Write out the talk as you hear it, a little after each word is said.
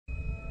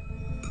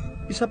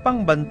Isa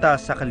pang banta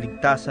sa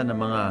kaligtasan ng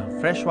mga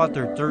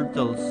freshwater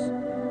turtles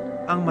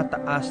ang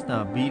mataas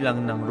na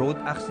bilang ng road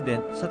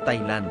accident sa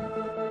Thailand.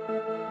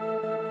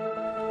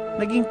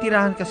 Naging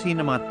tirahan kasi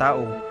ng mga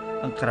tao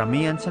ang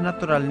karamihan sa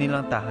natural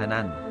nilang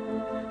tahanan.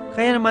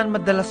 Kaya naman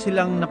madalas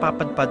silang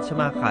napapadpad sa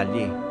mga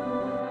kalye.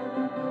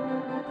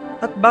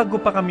 At bago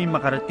pa kami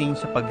makarating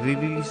sa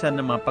pagririlisan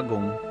ng mga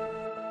pagong,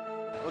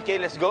 okay,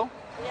 let's go.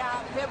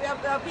 Yeah, we're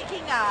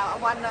picking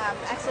one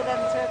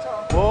accident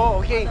turtle. Oh,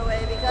 okay. On the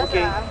way because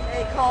Okay.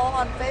 They call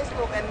on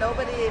Facebook and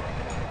nobody's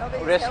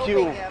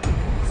Rescue. helping him.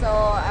 So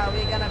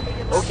we're gonna pick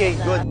him up. Okay,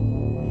 good.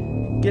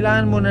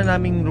 kailangan muna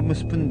naming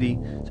rumuspundi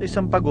sa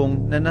isang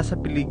pagong na nasa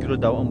peligro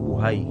daw ang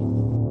buhay.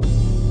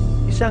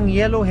 Isang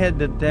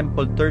yellow-headed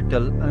temple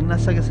turtle ang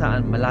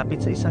nasagasaan malapit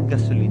sa isang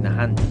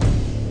gasolinahan.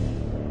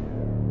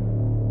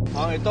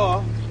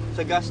 Ito,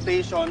 sa gas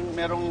station,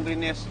 merong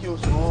rescue.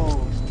 So,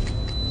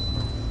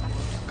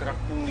 crack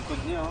yung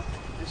likod niya.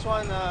 This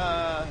one,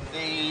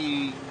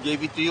 they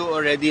gave it to you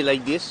already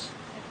like this.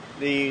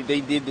 They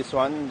did this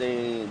one,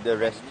 the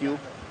rescue.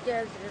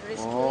 The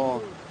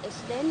rescue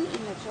accident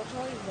in the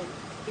Chocho in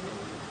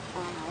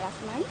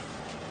last night.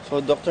 So,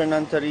 Dr.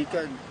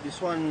 Nantarika,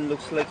 this one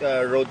looks like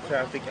a road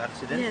traffic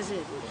accident. Yes,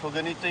 it. So,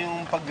 ganito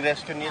yung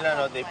pag-rescue nila,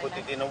 no? They put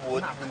it in a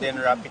wood and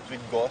then wrap it with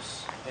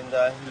gauze. And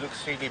it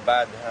looks really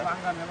bad, huh?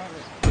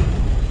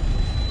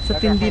 Sa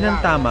tindi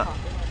ng tama,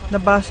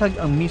 nabasag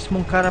ang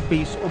mismong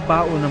carapace o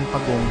bao ng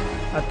pagong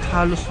at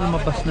halos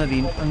lumabas na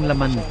rin ang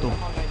laman nito.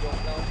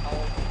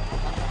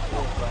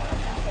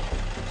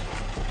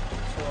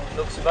 So,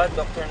 looks bad,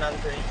 Dr.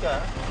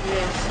 Nantarika.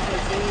 Yes, I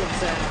think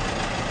it's.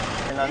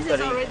 This is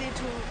Nantarika. already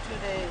two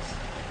days.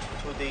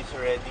 2 days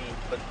already,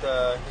 but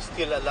he's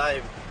still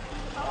alive.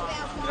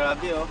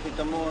 Grabe, oh.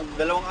 Kita mo,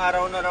 2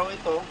 araw na raw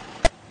ito.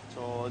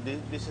 So,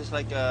 this is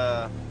like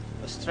a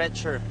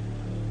stretcher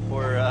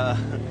for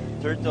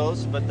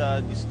turtles, but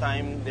this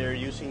time they're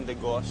using the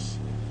gauze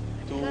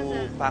to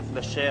pack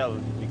the shell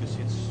because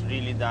it's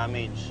really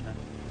damaged.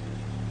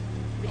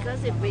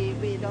 Because if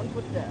we don't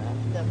put the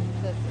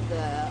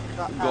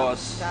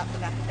Gauze.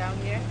 down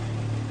here,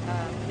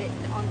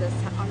 on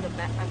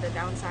the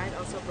downside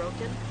also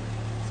broken.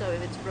 So if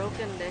it's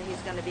broken, then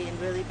he's gonna be in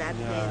really bad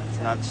pain. Yeah,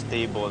 So. not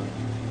stable.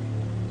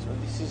 So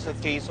this is a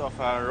case of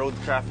a road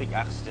traffic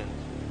accident.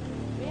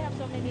 We have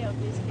so many of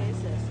these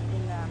cases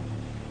in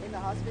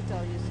the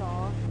hospital. You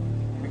saw.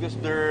 Because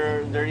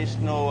there is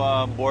no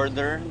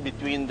border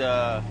between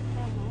the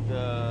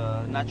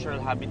natural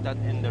habitat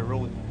and the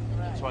road.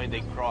 That's why they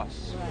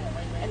cross.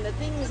 Right. And the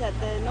thing is that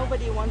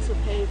nobody wants to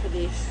pay for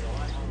this,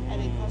 and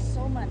it costs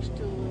so much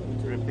to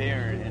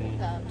Repair and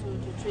to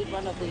treat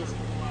one of these.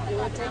 It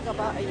will take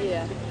about a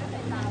year.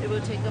 It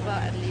will take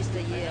about at least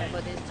a year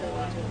for this to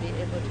be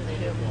able to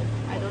cure.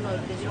 I don't know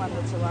if this one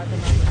will survive or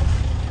not.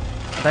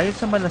 Dahil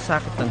sa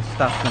malasakit ng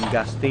staff ng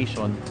gas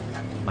station,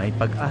 may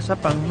pag-asa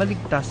pang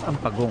maligtas ang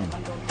pagong.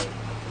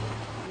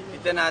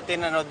 kita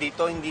natin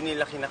dito hindi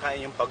nila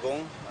kinakain yung pagong,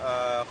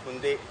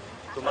 kundi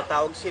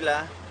tumatawag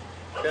sila.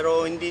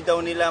 Pero hindi daw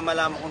nila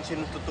malaman kung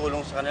sino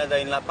tutulong sa kanila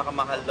dahil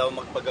napakamahal daw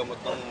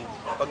magpagamot ng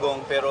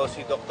pagong. Pero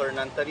si Dr.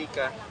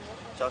 Nantarika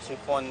at si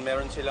Fon,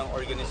 meron silang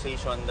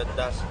organization that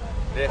does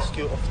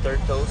rescue of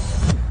turtles.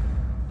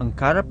 Ang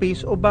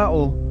carapace o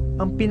bao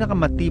ang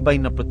pinakamatibay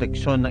na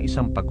proteksyon ng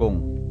isang pagong.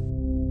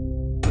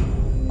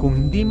 Kung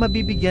hindi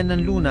mabibigyan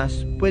ng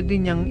lunas, pwede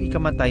niyang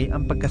ikamatay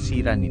ang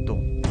pagkasira nito.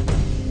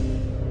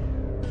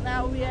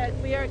 Now we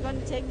are going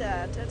to take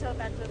the turtle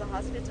back to the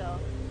hospital.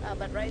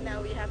 But right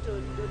now we have to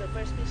do the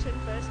first mission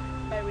first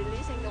by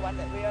releasing the one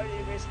that we already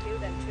rescued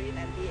and treat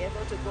and be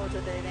able to go to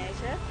the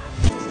nature.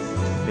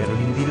 Pero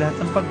hindi lahat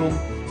ng pagong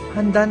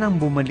handa nang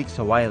bumalik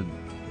sa wild.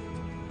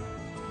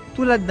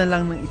 Tulad na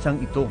lang ng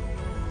isang ito.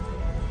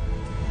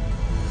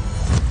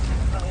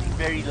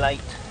 Very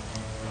light.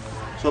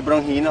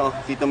 Sobrang hina, oh.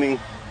 Kita mo yung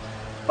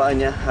paa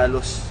niya,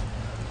 halos.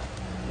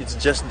 It's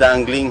just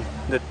dangling.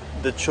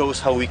 That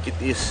shows how weak it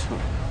is.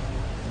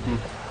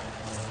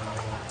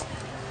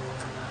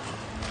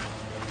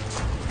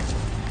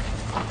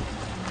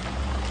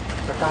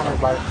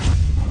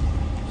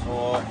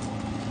 So,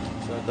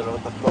 2, 3,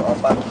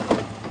 4.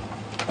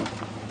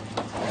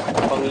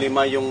 Pang-5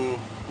 yung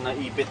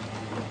naipit.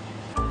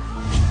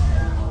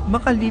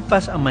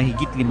 Makalipas ang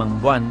mahigit 5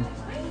 buwan,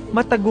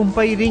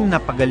 matagumpay ring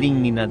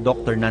napagaling ni na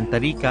Dr.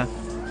 Nantarika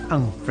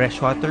ang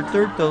freshwater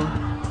turtle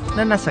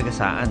na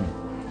nasagasaan.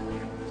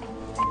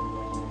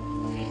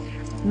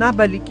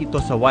 Nabalik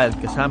ito sa wild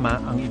kasama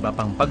ang iba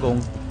pang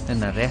pagong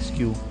na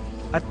na-rescue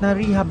at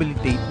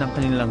na-rehabilitate ng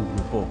kanilang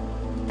grupo.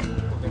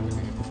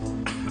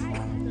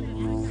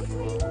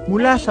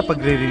 Mula sa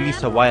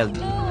pagre-release sa wild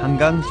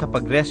hanggang sa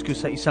pag-rescue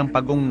sa isang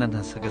pagong na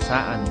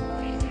nasagasaan,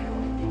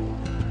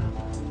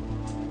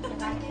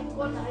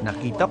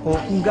 nakita ko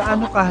kung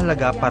gaano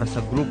kahalaga para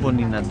sa grupo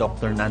ni na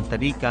Dr.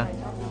 Nantarika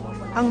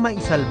ang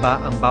maisalba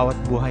ang bawat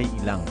buhay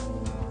ilang.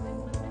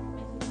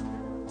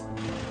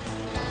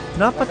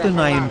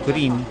 Napatunayan ko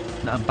rin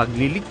na ang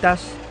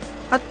pagliligtas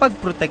at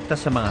pagprotekta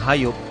sa mga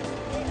hayop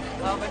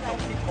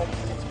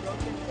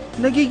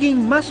nagiging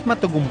mas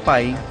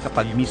matagumpay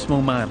kapag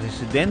mismong mga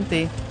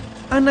residente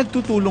ang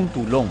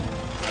nagtutulong-tulong.